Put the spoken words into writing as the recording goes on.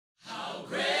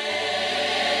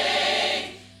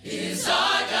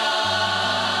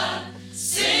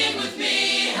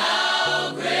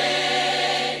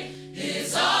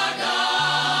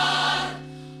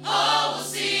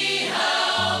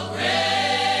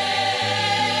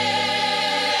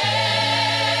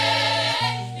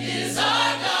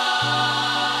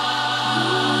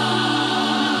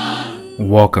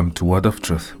Welcome to Word of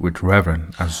Truth with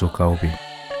Reverend Azuka Obi.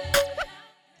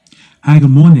 Hi, good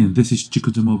morning. This is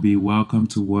Chikudumobi. Welcome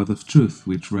to Word of Truth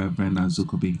with Reverend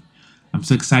Azuka Obi. I'm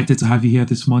so excited to have you here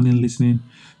this morning listening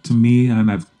to me, and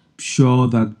I'm sure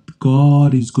that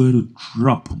God is going to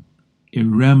drop a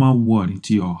Rhema word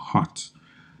into your heart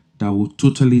that will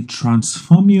totally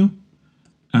transform you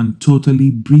and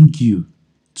totally bring you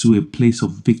to a place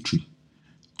of victory,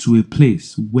 to a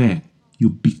place where you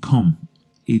become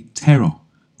a terror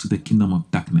to the kingdom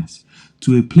of darkness,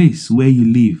 to a place where you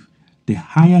live the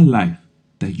higher life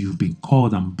that you've been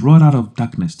called and brought out of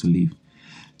darkness to live.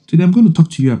 Today I'm going to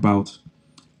talk to you about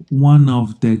one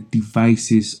of the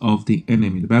devices of the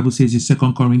enemy. The Bible says in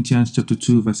 2 Corinthians chapter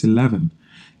 2 verse 11,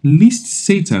 lest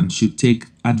Satan should take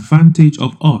advantage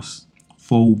of us,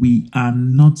 for we are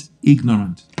not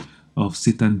ignorant of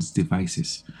Satan's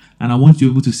devices. And I want you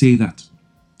to be able to say that,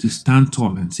 to stand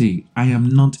tall and say, I am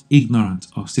not ignorant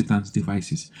of Satan's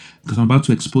devices, because I'm about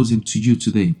to expose him to you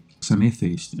today as an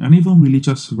atheist and even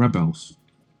religious rebels.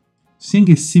 Sing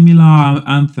a similar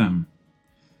anthem.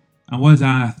 And what is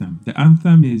our anthem? The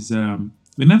anthem is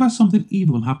whenever something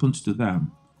evil happens to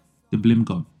them, they blame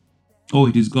God. Oh,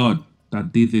 it is God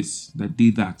that did this, that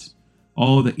did that.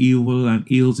 All the evil and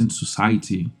ills in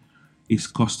society is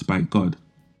caused by God.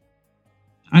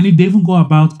 And if they even go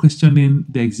about questioning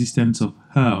the existence of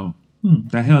hell,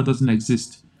 that hell doesn't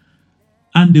exist.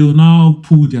 And they will now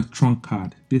pull their trump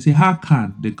card. They say, how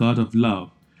can the God of love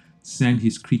send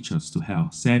his creatures to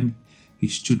hell, send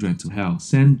his children to hell,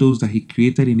 send those that he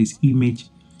created in his image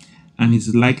and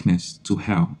his likeness to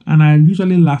hell? And I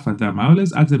usually laugh at them. I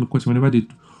always ask them a question whenever they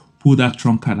pull that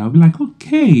trump card. I'll be like,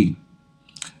 okay,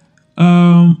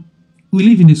 we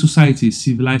live in a society,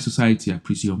 civilized society, I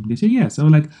presume. They say, yes. I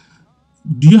was like,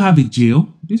 do you have a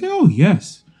jail? They say, oh,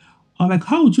 yes. Or like,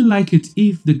 how would you like it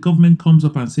if the government comes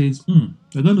up and says,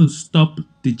 they're going to stop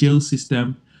the jail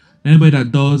system. Anybody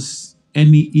that does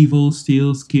any evil,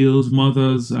 steals, kills,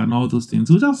 murders, and all those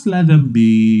things, we'll just let them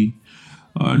be.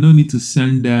 No need to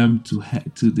send them to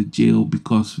the jail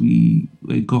because we're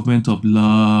a government of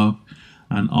love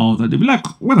and all that. They'll be like,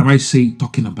 what am I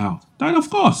talking about? That, of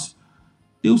course,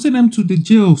 they'll send them to the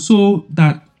jail so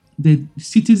that the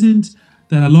citizens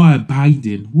that are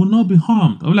law-abiding will not be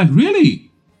harmed. I was like, really?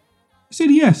 I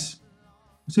said, yes.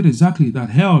 I said, exactly, that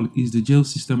hell is the jail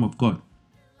system of God.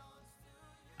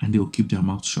 And they will keep their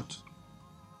mouth shut.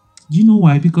 Do you know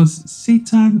why? Because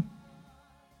Satan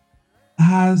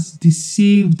has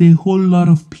deceived a whole lot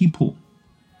of people,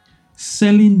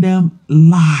 selling them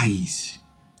lies.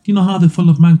 Do you know how the fall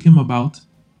of man came about?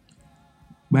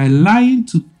 By lying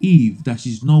to Eve that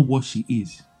she's not what she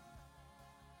is.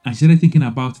 And she started thinking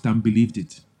about it and believed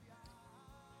it.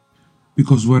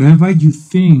 Because whatever you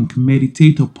think,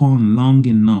 meditate upon long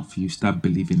enough, you start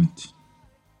believing it.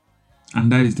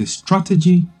 And that is the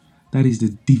strategy, that is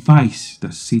the device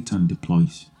that Satan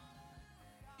deploys.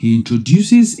 He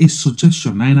introduces a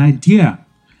suggestion, an idea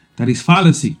that is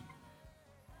fallacy.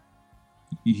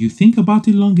 If you think about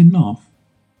it long enough,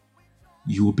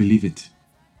 you will believe it.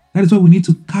 That is why we need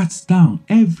to cut down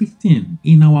everything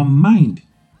in our mind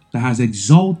that has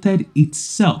exalted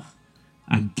itself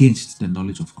against the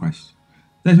knowledge of Christ.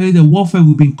 That's why the warfare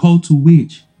we've been called to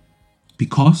wage.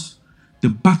 Because the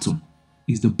battle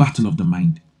is the battle of the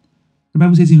mind. The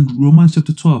Bible says in Romans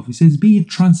chapter 12, it says, be ye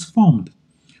transformed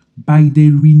by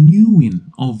the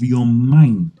renewing of your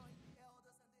mind.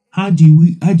 How do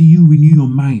you renew your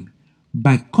mind?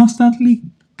 By constantly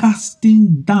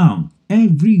casting down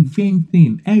every vain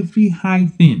thing, every high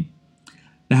thing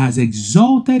that has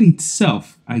exalted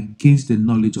itself against the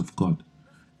knowledge of God.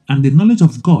 And the knowledge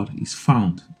of God is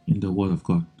found in the Word of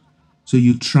God. So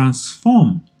you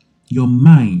transform your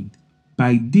mind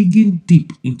by digging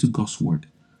deep into God's Word.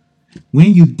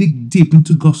 When you dig deep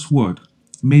into God's Word,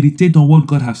 meditate on what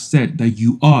God has said that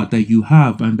you are, that you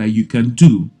have, and that you can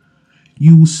do,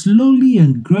 you will slowly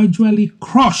and gradually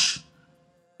crush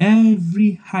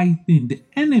every high thing the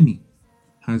enemy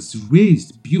has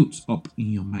built up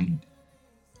in your mind.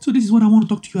 So this is what I want to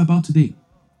talk to you about today.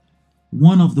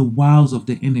 One of the wiles of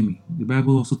the enemy. The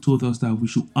Bible also told us that we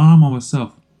should arm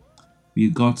ourselves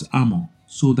with God's armor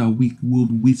so that we will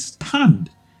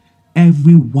withstand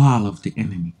every wile of the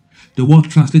enemy. The word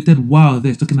translated wile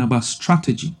there is talking about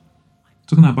strategy,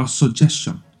 talking about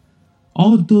suggestion.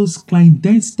 All those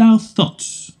clandestine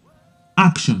thoughts,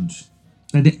 actions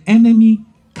that the enemy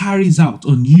carries out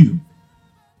on you,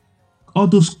 all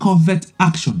those covert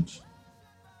actions.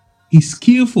 He's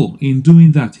skillful in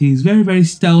doing that. He is very, very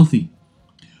stealthy.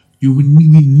 We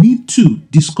need to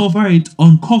discover it,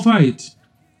 uncover it,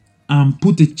 and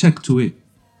put a check to it.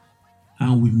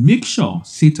 And we make sure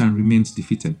Satan remains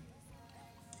defeated.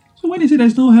 So when you say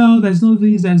there's no hell, there's no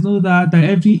this, there's no that, that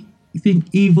everything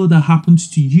evil that happens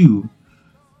to you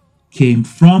came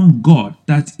from God,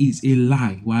 that is a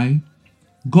lie. Why?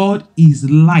 God is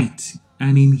light,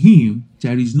 and in him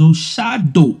there is no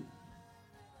shadow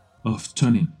of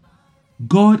turning.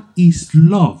 God is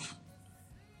love,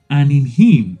 and in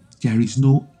him there is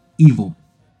no evil.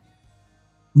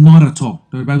 Not at all.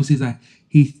 The Bible says that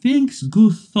he thinks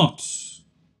good thoughts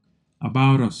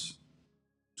about us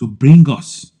to bring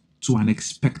us to an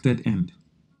expected end.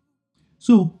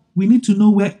 So we need to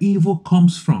know where evil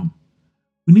comes from.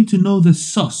 We need to know the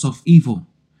source of evil.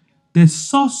 The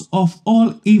source of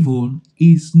all evil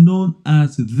is known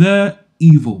as the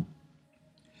evil.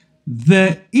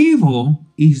 The evil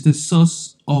is the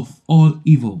source of all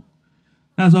evil.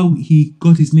 That's where he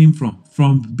got his name from.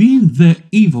 From being the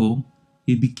evil,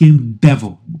 it became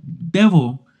devil.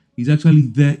 Devil is actually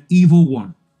the evil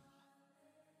one.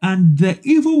 And the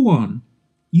evil one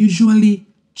usually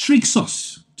tricks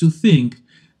us to think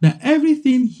that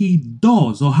everything he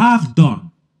does or have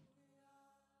done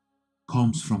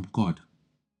comes from God.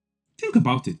 Think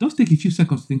about it. Just take a few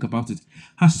seconds to think about it.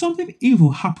 Has something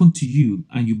evil happened to you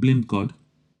and you blamed God?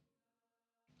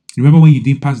 Remember when you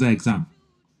didn't pass that exam?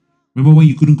 Remember when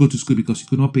you couldn't go to school because you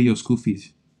could not pay your school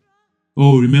fees?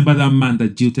 Oh, remember that man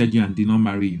that jilted you and did not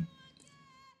marry you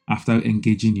after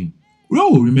engaging you?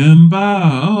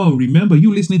 Remember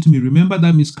you listening to me. Remember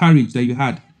that miscarriage that you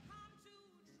had.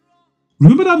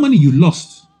 Remember that money you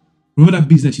lost. Remember that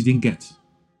business you didn't get.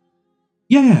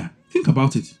 Yeah, think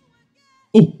about it.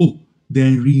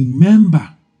 Then remember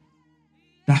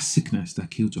that sickness that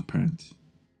killed your parents.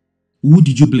 Who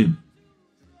did you blame?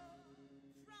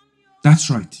 That's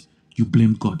right, you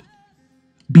blamed God.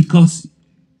 Because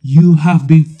you have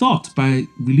been taught by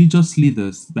religious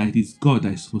leaders that it is God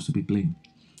that is supposed to be blamed.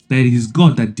 That it is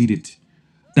God that did it.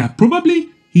 That probably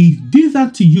he did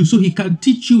that to you so he can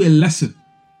teach you a lesson.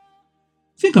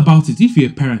 Think about it. If you're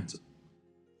a parent,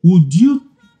 would you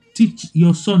teach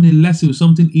your son a lesson with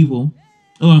something evil?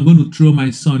 Oh, I'm going to throw my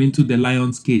son into the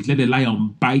lion's cage. Let the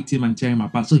lion bite him and tear him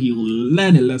apart so he will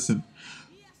learn a lesson.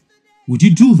 Would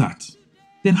you do that?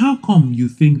 Then how come you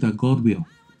think that God will?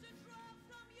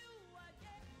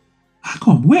 How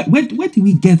come? Where did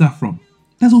we get that from?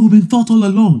 That's what we've been taught all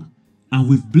along. And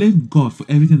we've blamed God for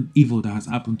everything evil that has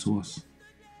happened to us.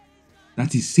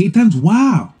 That is Satan's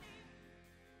wow.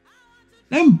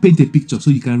 Let me paint a picture so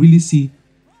you can really see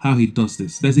how he does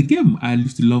this. There's a game I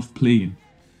used to love playing,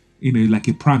 like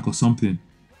a prank or something,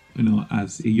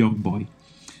 as a young boy.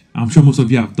 I'm sure most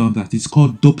of you have done that. It's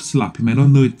called Dope Slap. You might not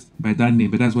know it by that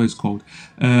name, but that's what it's called.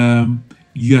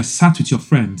 You are sat with your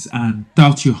friends and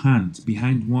doubt your hand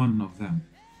behind one of them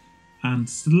and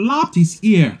slapped his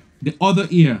ear, the other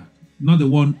ear, not the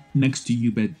one next to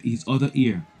you, but his other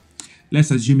ear.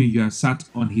 Let's assume you are sat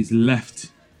on his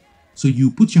left. So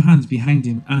you put your hands behind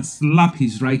him and slap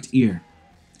his right ear.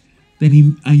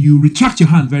 Then you retract your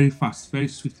hand very fast, very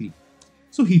swiftly.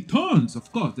 So he turns,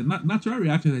 of course, the natural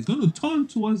reaction is going to turn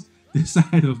towards the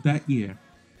side of that ear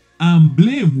and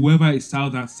blame whoever is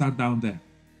sat down there.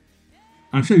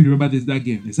 I'm sure you remember that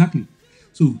game. Exactly.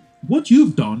 So what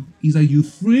you've done is that you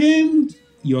framed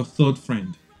your third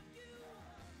friend.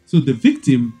 So the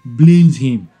victim blames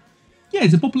him. Yeah,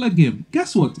 it's a popular game.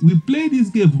 Guess what? We play this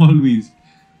game always.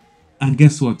 And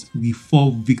guess what? We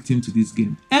fall victim to this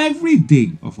game every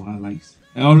day of our lives.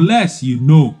 Unless you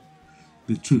know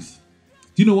the truth.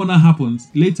 Do you know what now happens?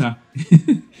 Later,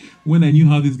 when I knew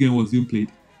how this game was being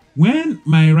played, when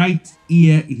my right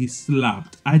ear is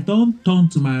slapped, I don't turn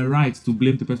to my right to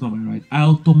blame the person on my right. I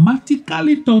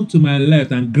automatically turn to my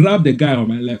left and grab the guy on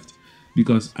my left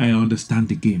because I understand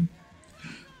the game.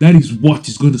 That is what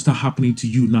is going to start happening to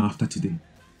you now after today.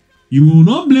 You will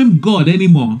not blame God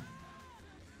anymore.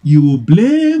 You will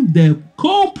blame the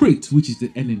culprit, which is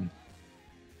the enemy.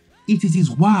 It is his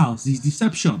wiles, his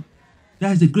deception.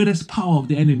 That is the greatest power of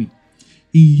the enemy.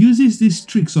 He uses these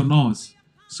tricks on us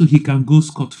so he can go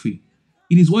scot-free.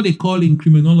 It is what they call in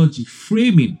criminology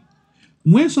framing.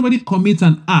 When somebody commits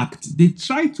an act, they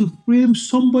try to frame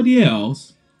somebody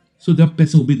else so that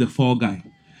person will be the fall guy.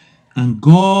 And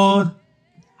God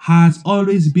has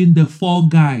always been the fall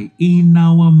guy in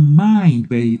our mind,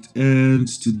 but it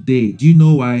ends today. Do you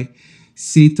know why?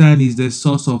 Satan is the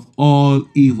source of all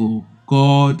evil.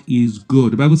 God is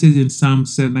good. The Bible says in Psalm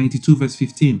 92 verse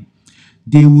 15,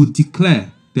 they will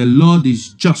declare, the Lord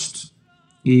is just,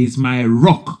 he is my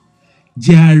rock.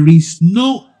 There is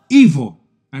no evil.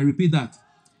 I repeat that.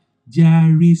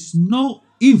 There is no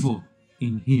evil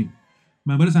in him.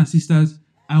 My brothers and sisters,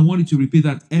 I want you to repeat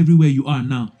that everywhere you are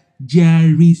now.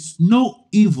 There is no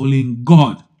evil in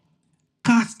God.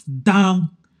 Cast down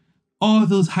all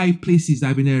those high places that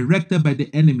have been erected by the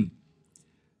enemy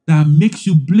that makes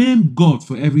you blame God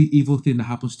for every evil thing that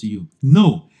happens to you.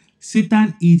 No,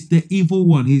 Satan is the evil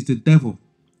one. He's the devil.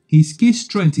 His key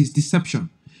strength is deception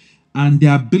and the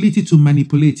ability to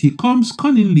manipulate. He comes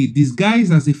cunningly,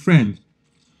 disguised as a friend,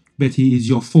 but he is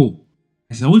your foe.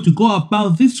 As I want to go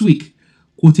about this week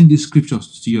quoting these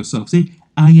scriptures to yourself. Say,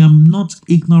 I am not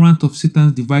ignorant of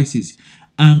Satan's devices,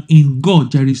 and in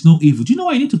God there is no evil. Do you know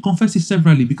why you need to confess it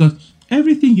severally? Because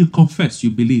everything you confess,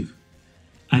 you believe,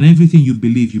 and everything you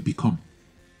believe, you become.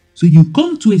 So you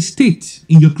come to a state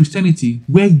in your Christianity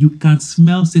where you can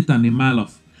smell Satan a mile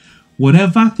off.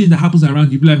 Whatever thing that happens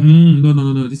around you, be like,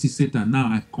 no, this is Satan. Now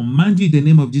I command you in the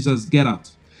name of Jesus, get out.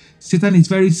 Satan is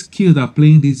very skilled at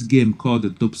playing this game called the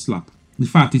dope slap. In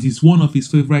fact, it is one of his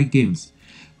favorite games.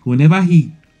 Whenever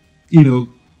he,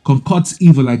 concocts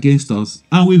evil against us,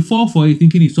 and we fall for it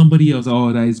thinking it's somebody else,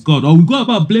 or that is God, or we go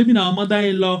about blaming our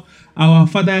mother-in-law, our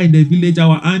father in the village,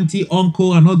 our auntie,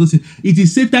 uncle, and all those things. It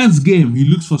is Satan's game. He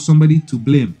looks for somebody to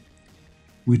blame.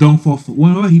 We don't fall for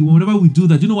whenever we do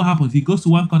that. You know what happens? He goes to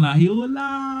one corner, he will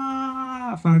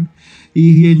laugh, and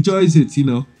he enjoys it,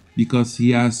 because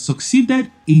he has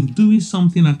succeeded in doing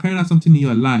something and carrying out something in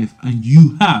your life, and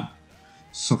you have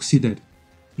succeeded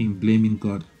in blaming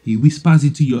God. He whispers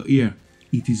into your ear,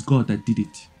 it is God that did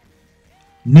it.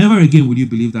 Never again will you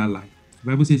believe that lie.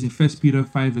 The Bible says in 1 Peter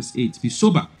 5 verse 8, be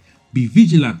sober, be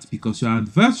vigilant, because your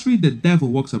adversary, the devil,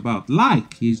 walks about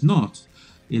like he is not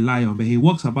a lion, but he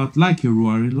walks about like a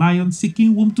roaring lion,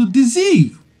 seeking whom to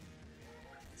deceive,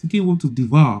 seeking whom to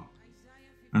devour.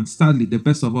 And sadly, the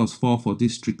best of us fall for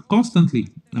this trick constantly,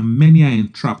 and many are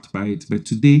entrapped by it. But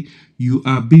today, you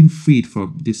are being freed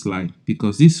from this lie,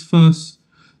 because this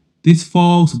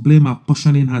false blame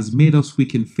apportioning has made us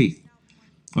weak in faith,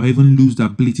 or even lose the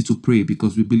ability to pray,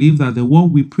 because we believe that the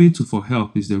one we pray to for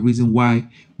help is the reason why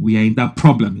we are in that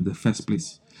problem in the first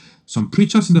place. Some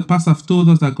preachers in the past have told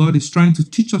us that God is trying to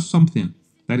teach us something.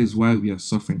 That is why we are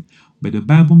suffering. But the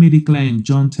Bible may declare in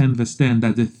John 10 verse 10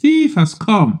 that the thief has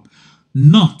come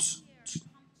but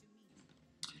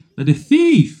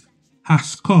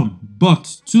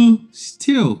to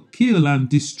steal, kill, and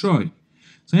destroy.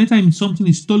 So anytime something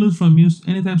is stolen from you,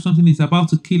 anytime something is about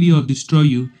to kill you or destroy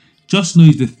you, just know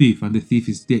it's the thief, and the thief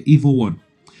is the evil one.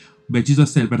 But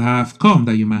Jesus said, but I have come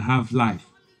that you might have life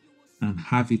and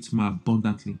have it more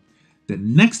abundantly. The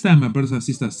next time, my brothers and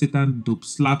sisters, Satan dope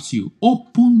slaps you,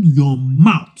 open your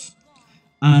mouth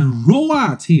and roar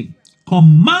at him.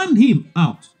 Command him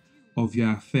out of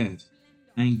your affairs,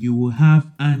 and you will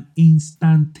have an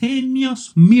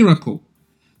instantaneous miracle.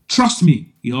 Trust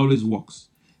me, it always works.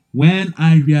 When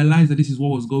I realized that this is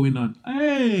what was going on,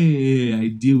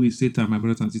 I deal with Satan, my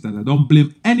brothers and sisters. I don't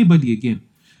blame anybody again,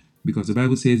 because the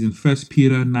Bible says in 1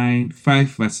 Peter 5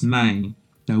 verse 9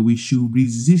 that we should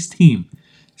resist him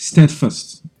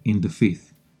steadfast in the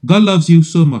faith. God loves you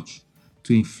so much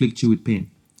to inflict you with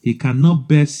pain. He cannot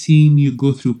bear seeing you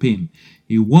go through pain.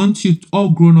 He wants you all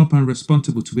grown up and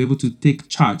responsible to be able to take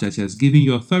charge, as he has given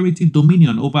you authority,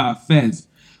 dominion over affairs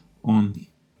on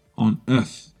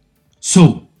earth.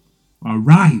 So,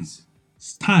 arise,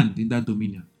 stand in that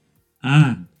dominion,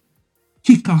 and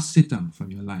kick out Satan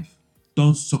from your life.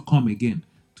 Don't succumb again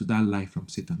to that lie from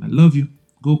Satan. I love you.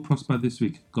 Go prosper this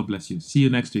week. God bless you. See you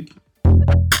next week.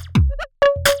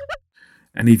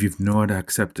 And if you've not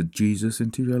accepted Jesus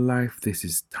into your life, this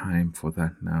is time for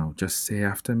that now. Just say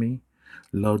after me,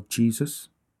 Lord Jesus,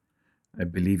 I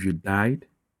believe you died.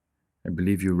 I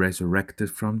believe you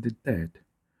resurrected from the dead.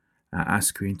 I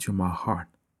ask you into my heart,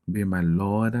 be my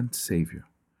Lord and Savior.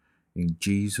 In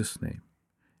Jesus' name,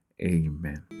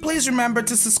 amen. Please remember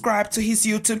to subscribe to his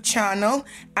YouTube channel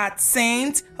at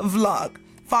Saint Vlog.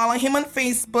 Follow him on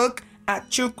Facebook at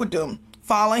Chukudum.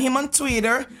 Follow him on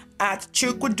Twitter at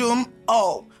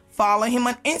Chukudum0. Follow him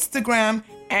on Instagram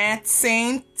at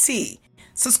Saint T.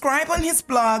 Subscribe on his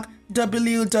blog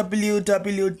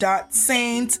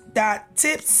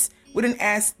www.saint.tips with an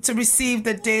S to receive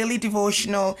the daily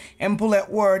devotional and bullet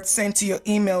words sent to your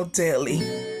email daily.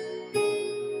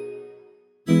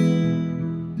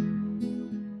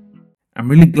 I'm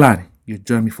really glad you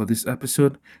joined me for this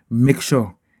episode. Make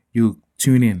sure you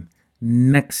tune in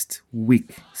next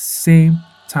week, same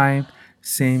time,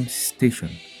 same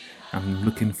station. I'm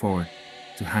looking forward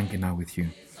to hanging out with you.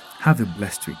 Have a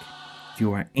blessed week.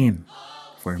 You are in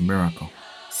for a miracle.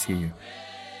 See you.